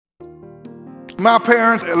My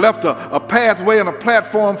parents left a pathway and a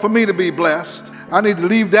platform for me to be blessed. I need to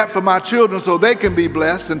leave that for my children so they can be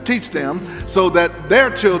blessed and teach them so that their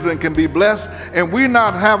children can be blessed. And we're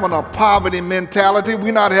not having a poverty mentality.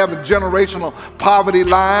 We're not having a generational poverty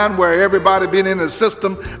line where everybody been in the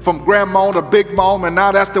system from grandma to big mom and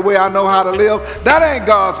now that's the way I know how to live. That ain't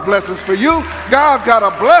God's blessings for you. God's got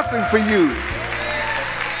a blessing for you.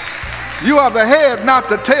 You are the head, not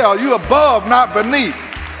the tail. You're above, not beneath.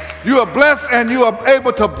 You are blessed and you are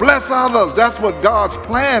able to bless others. That's what God's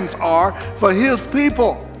plans are for his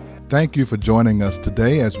people. Thank you for joining us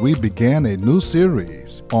today as we begin a new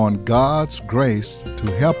series on God's grace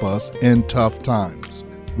to help us in tough times.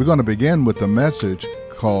 We're going to begin with a message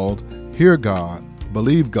called Hear God,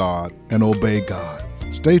 Believe God, and Obey God.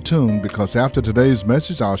 Stay tuned because after today's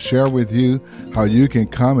message, I'll share with you how you can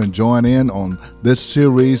come and join in on this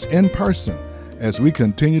series in person as we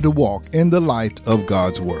continue to walk in the light of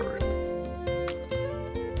God's Word.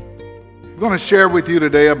 I'm going to share with you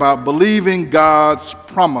today about believing God's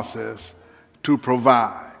promises to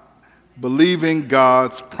provide. Believing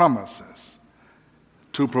God's promises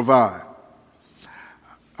to provide.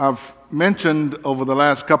 I've mentioned over the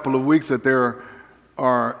last couple of weeks that there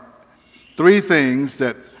are three things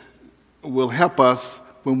that will help us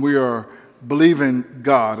when we are believing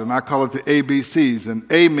God, and I call it the ABCs.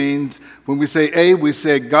 And A means, when we say A, we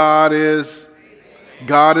say God is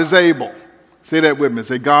able. Say that with me.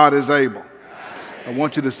 Say God is able. I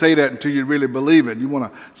want you to say that until you really believe it. You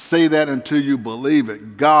want to say that until you believe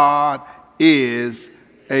it. God is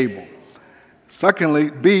able. Secondly,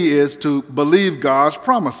 B is to believe God's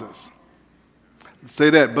promises. Say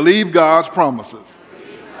that. Believe God's promises.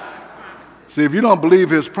 See, if you don't believe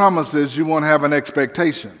his promises, you won't have an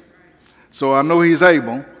expectation. So I know he's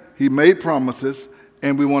able. He made promises,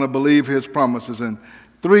 and we want to believe his promises. And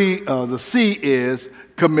three, the C is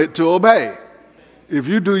commit to obey. If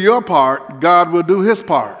you do your part, God will do his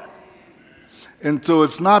part. And so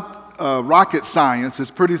it's not rocket science.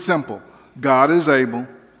 It's pretty simple. God is able,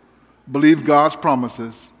 believe God's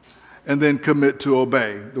promises, and then commit to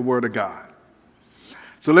obey the word of God.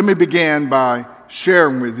 So let me begin by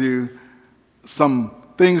sharing with you some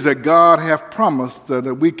things that God has promised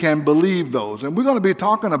that we can believe those. And we're going to be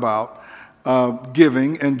talking about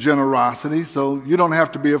giving and generosity, so you don't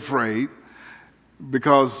have to be afraid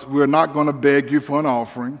because we're not going to beg you for an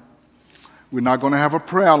offering. We're not going to have a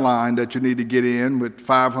prayer line that you need to get in with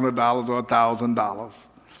 $500 or $1,000.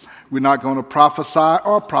 We're not going to prophesy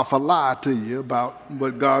or prophet to you about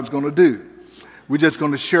what God's going to do. We're just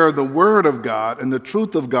going to share the word of God and the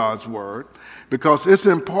truth of God's word, because it's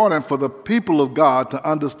important for the people of God to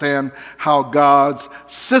understand how God's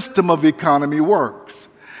system of economy works.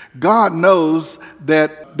 God knows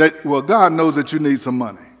God knows that you need some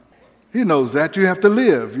money. He knows that. You have to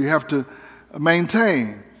live. You have to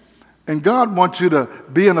maintain. And God wants you to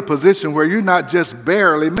be in a position where you're not just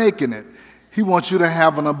barely making it. He wants you to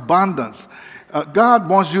have an abundance. God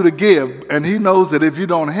wants you to give, and he knows that if you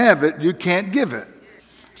don't have it, you can't give it.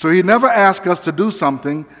 So he never asks us to do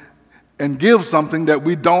something and give something that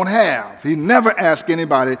we don't have. He never asks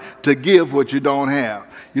anybody to give what you don't have.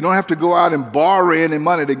 You don't have to go out and borrow any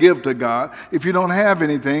money to give to God. If you don't have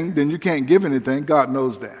anything, then you can't give anything. God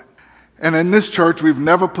knows that. And in this church, we've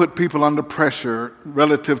never put people under pressure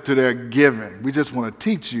relative to their giving. We just want to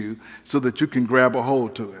teach you so that you can grab a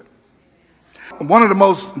hold to it. One of the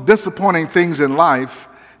most disappointing things in life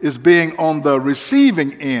is being on the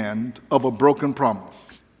receiving end of a broken promise.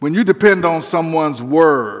 When you depend on someone's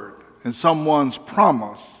word and someone's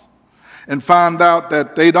promise and find out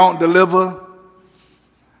that they don't deliver,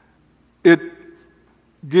 it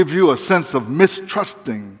gives you a sense of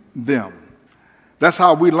mistrusting them. That's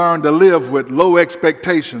how we learn to live with low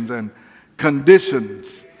expectations and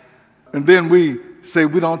conditions. And then we say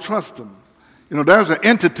we don't trust them. You know, there's an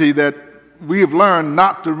entity that we have learned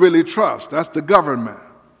not to really trust. That's the government,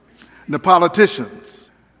 the politicians.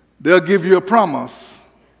 They'll give you a promise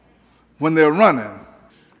when they're running.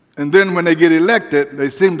 And then when they get elected, they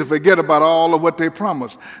seem to forget about all of what they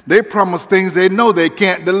promised. They promise things they know they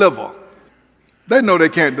can't deliver. They know they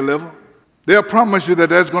can't deliver. They'll promise you that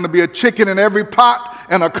there's going to be a chicken in every pot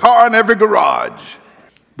and a car in every garage.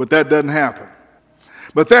 But that doesn't happen.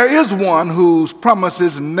 But there is one whose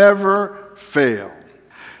promises never fail.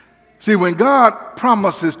 See, when God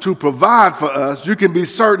promises to provide for us, you can be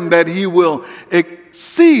certain that he will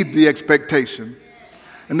exceed the expectation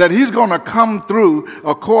and that he's going to come through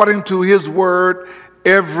according to his word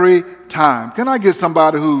every time. Can I get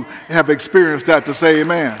somebody who have experienced that to say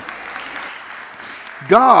amen?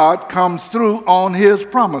 God comes through on his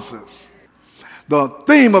promises. The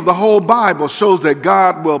theme of the whole Bible shows that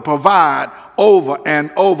God will provide over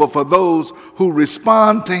and over for those who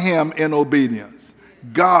respond to him in obedience.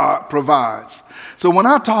 God provides. So when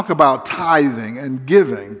I talk about tithing and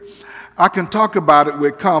giving, I can talk about it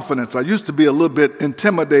with confidence. I used to be a little bit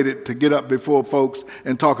intimidated to get up before folks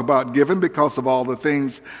and talk about giving because of all the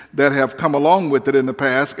things that have come along with it in the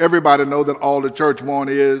past. Everybody knows that all the church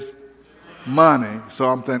wants is money. So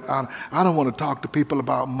I'm thinking, I don't want to talk to people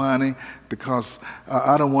about money because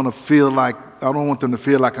I don't want them to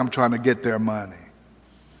feel like I'm trying to get their money.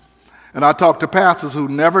 And I talk to pastors who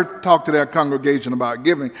never talk to their congregation about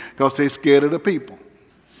giving because they're scared of the people.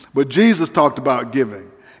 But Jesus talked about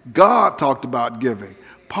giving. God talked about giving.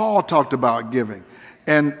 Paul talked about giving.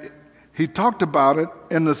 And he talked about it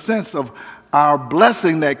in the sense of our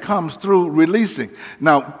blessing that comes through releasing.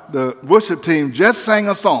 Now, the worship team just sang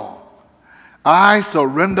a song, I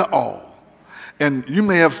Surrender All. And you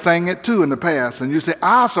may have sang it too in the past. And you say,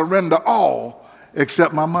 I surrender all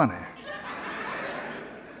except my money.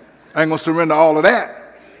 I ain't going to surrender all of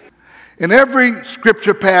that. In every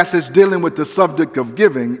scripture passage dealing with the subject of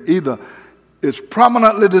giving, either it's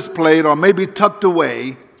prominently displayed or maybe tucked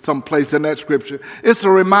away someplace in that scripture. It's a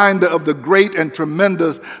reminder of the great and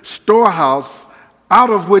tremendous storehouse out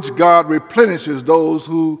of which God replenishes those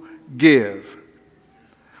who give.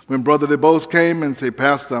 When Brother DeBose came and said,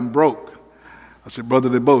 Pastor, I'm broke. I said, Brother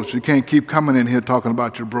DeBose, you can't keep coming in here talking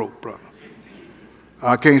about you're broke, brother.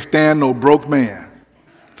 I can't stand no broke man.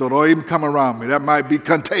 So don't even come around me. That might be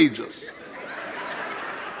contagious.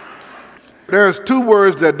 There's two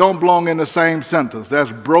words that don't belong in the same sentence.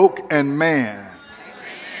 That's broke and man.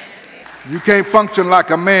 You can't function like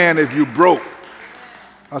a man if you broke.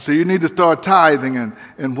 I say you need to start tithing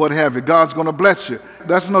and what have you. God's going to bless you.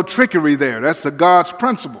 That's no trickery there. That's the God's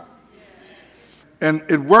principle. And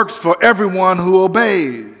it works for everyone who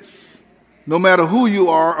obeys, no matter who you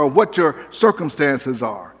are or what your circumstances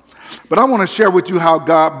are. But I want to share with you how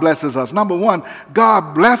God blesses us. Number one,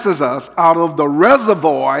 God blesses us out of the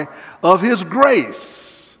reservoir of his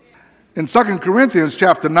grace. In 2 Corinthians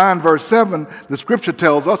chapter 9, verse 7, the scripture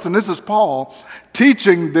tells us, and this is Paul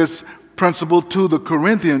teaching this principle to the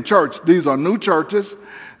Corinthian church. These are new churches.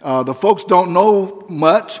 The folks don't know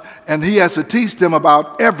much, and he has to teach them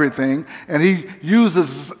about everything. And he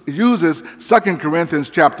uses 2 Corinthians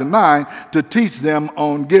chapter 9 to teach them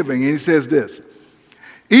on giving. And he says this,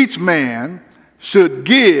 each man should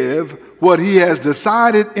give what he has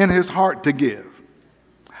decided in his heart to give,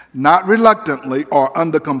 not reluctantly or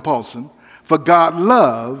under compulsion, for God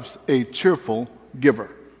loves a cheerful giver.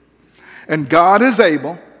 And God is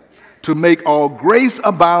able to make all grace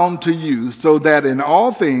abound to you, so that in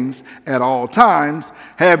all things, at all times,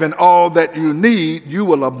 having all that you need, you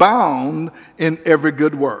will abound in every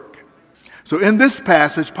good work. So in this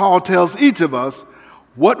passage, Paul tells each of us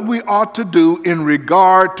what we ought to do in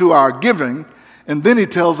regard to our giving, and then he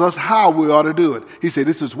tells us how we ought to do it. He said,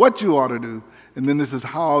 this is what you ought to do, and then this is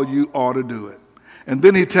how you ought to do it. And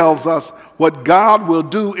then he tells us what God will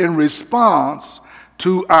do in response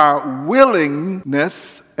to our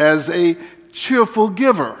willingness as a cheerful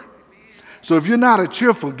giver. So if you're not a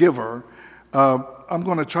cheerful giver, I'm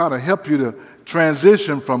going to try to help you to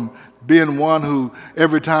transition from being one who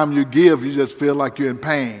every time you give, you just feel like you're in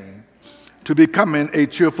pain, to becoming a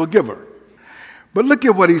cheerful giver. But look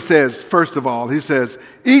at what he says, first of all. He says,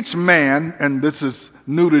 each man, and this is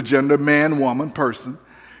neuter gender, man, woman, person,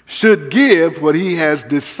 should give what he has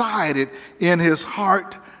decided in his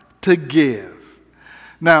heart to give.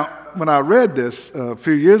 Now, when I read this a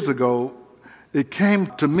few years ago, it came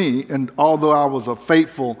to me, and although I was a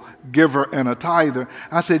faithful giver and a tither,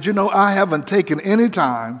 I said, I haven't taken any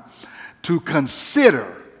time to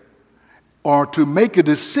consider or to make a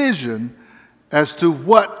decision as to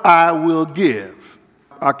what I will give.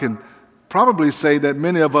 I can probably say that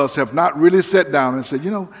many of us have not really sat down and said,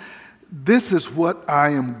 this is what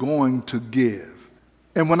I am going to give.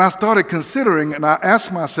 And when I started considering, and I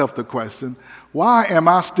asked myself the question, why am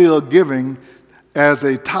I still giving as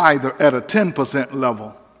a tither at a 10%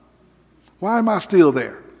 level? Why am I still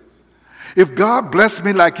there? If God blessed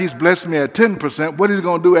me like he's blessed me at 10%, what is he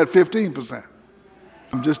going to do at 15%?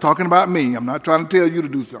 I'm just talking about me. I'm not trying to tell you to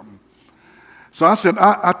do something. So I said,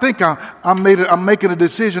 I think I'm making a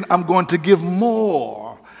decision. I'm going to give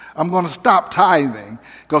more. I'm going to stop tithing,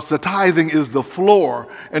 because the tithing is the floor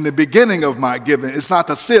and the beginning of my giving. It's not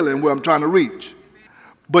the ceiling where I'm trying to reach.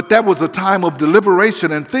 But that was a time of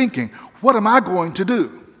deliberation and thinking, what am I going to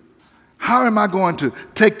do? How am I going to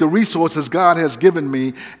take the resources God has given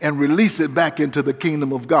me and release it back into the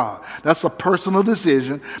kingdom of God? That's a personal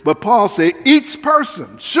decision. But Paul said each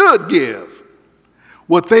person should give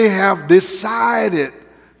what they have decided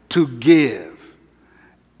to give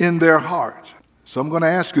in their heart. So I'm going to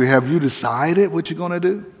ask you, have you decided what you're going to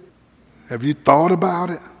do? Have you thought about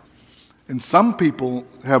it? And some people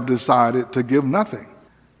have decided to give nothing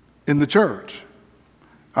in the church.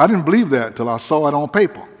 I didn't believe that till I saw it on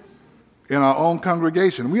paper in our own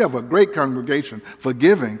congregation. We have a great congregation for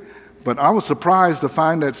giving, but I was surprised to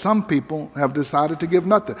find that some people have decided to give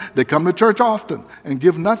nothing. They come to church often and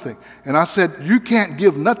give nothing. And I said, you can't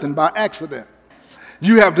give nothing by accident.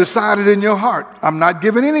 You have decided in your heart, I'm not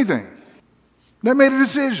giving anything. They made a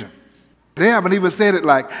decision. They haven't even said it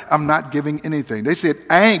like, I'm not giving anything. They said,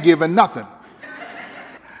 I ain't giving nothing.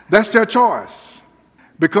 That's their choice.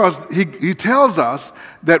 Because he tells us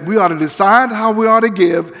that we ought to decide how we ought to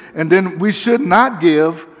give, and then we should not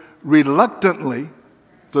give reluctantly.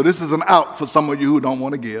 So this is an out for some of you who don't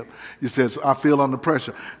want to give. You said, I feel under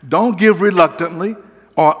pressure. Don't give reluctantly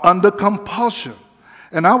or under compulsion.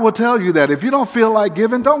 And I will tell you that if you don't feel like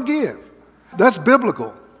giving, don't give. That's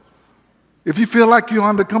biblical. If you feel like you're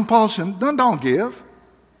under compulsion, then don't give.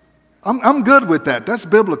 I'm good with that. That's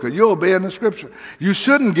biblical. You're obeying the scripture. You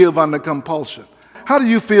shouldn't give under compulsion. How do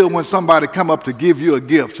you feel when somebody come up to give you a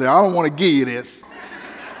gift? Say, I don't want to give you this,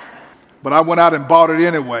 but I went out and bought it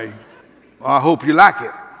anyway. I hope you like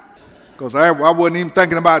it. Because I wasn't even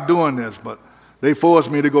thinking about doing this, but they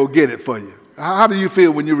forced me to go get it for you. How do you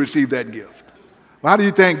feel when you receive that gift? How do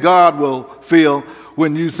you think God will feel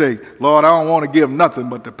when you say, Lord, I don't want to give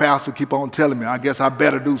nothing, but the pastor keep on telling me, I guess I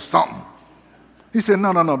better do something? He said,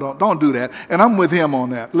 no, don't do that. And I'm with him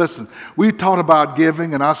on that. Listen, we taught about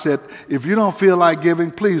giving, and I said, if you don't feel like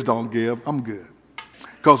giving, please don't give. I'm good.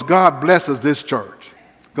 Because God blesses this church.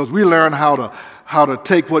 Because we learn how to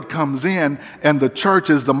take what comes in, and the church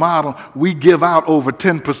is the model. We give out over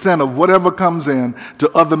 10% of whatever comes in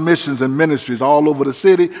to other missions and ministries all over the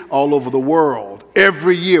city, all over the world.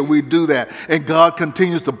 Every year we do that. And God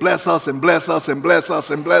continues to bless us and bless us and bless us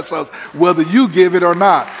and bless us, whether you give it or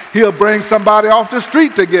not. He'll bring somebody off the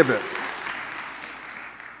street to give it.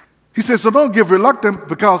 He says, so don't give reluctant,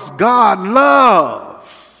 because God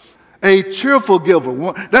loves a cheerful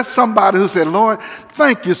giver. That's somebody who said, Lord,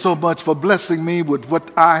 thank you so much for blessing me with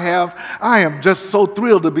what I have. I am just so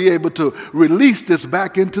thrilled to be able to release this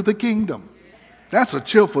back into the kingdom. That's a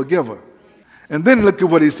cheerful giver. And then look at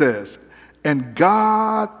what he says. And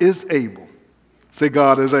God is able. Say,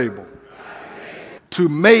 God is able. To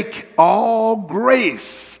make all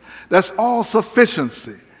grace, that's all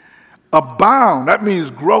sufficiency, abound. That means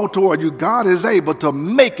grow toward you. God is able to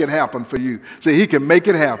make it happen for you. Say, he can make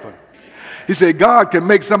it happen. He said, God can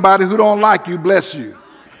make somebody who don't like you bless you.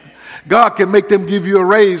 God can make them give you a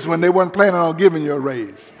raise when they weren't planning on giving you a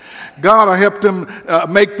raise. God will help them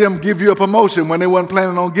make them give you a promotion when they weren't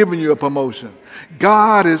planning on giving you a promotion.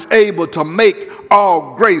 God is able to make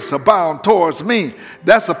all grace abound towards me.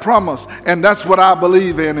 That's a promise, and that's what I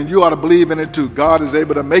believe in, and you ought to believe in it too. God is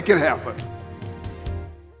able to make it happen.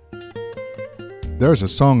 There's a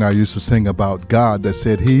song I used to sing about God that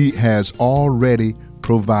said he has already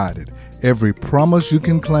provided. Every promise you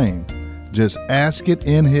can claim, just ask it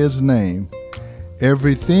in his name.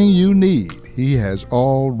 Everything you need, he has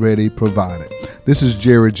already provided. This is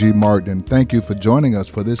Jerry G. Martin, and thank you for joining us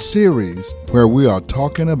for this series where we are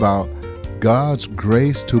talking about God's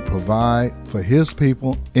grace to provide for his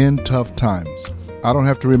people in tough times. I don't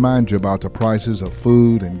have to remind you about the prices of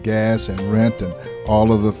food and gas and rent and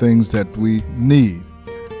all of the things that we need.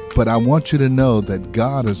 But I want you to know that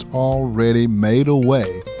God has already made a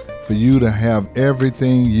way for you to have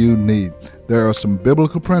everything you need. There are some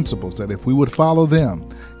biblical principles that if we would follow them,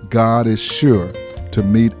 God is sure to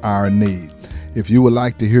meet our need. If you would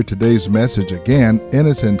like to hear today's message again in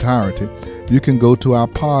its entirety, you can go to our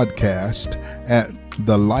podcast at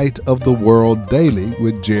The Light of the World Daily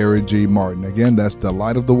with Jerry G. Martin. Again, that's The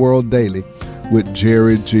Light of the World Daily with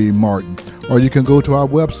Jerry G. Martin. Or you can go to our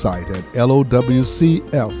website at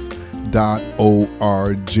lowcf.org.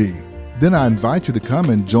 Then I invite you to come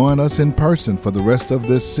and join us in person for the rest of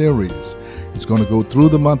this series. It's going to go through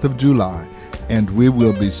the month of July, and we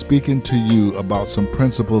will be speaking to you about some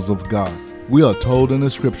principles of God. We are told in the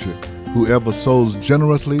scripture, whoever sows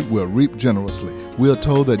generously will reap generously. We are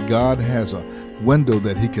told that God has a window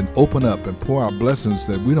that he can open up and pour out blessings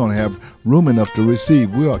that we don't have room enough to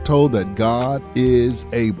receive. We are told that God is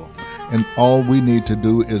able. And all we need to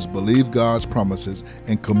do is believe God's promises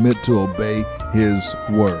and commit to obey his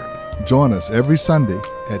word. Join us every Sunday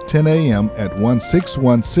at 10 a.m. at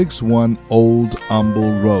 16161 Old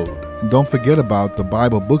Humble Road. And don't forget about the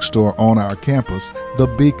Bible bookstore on our campus, The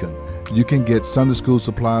Beacon. You can get Sunday school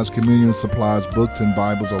supplies, communion supplies, books and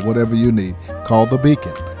Bibles, or whatever you need. Call The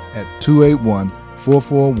Beacon at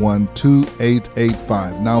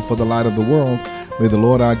 441-2885. Now for the light of the world, may the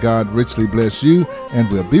Lord our God richly bless you, and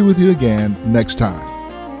we'll be with you again next time.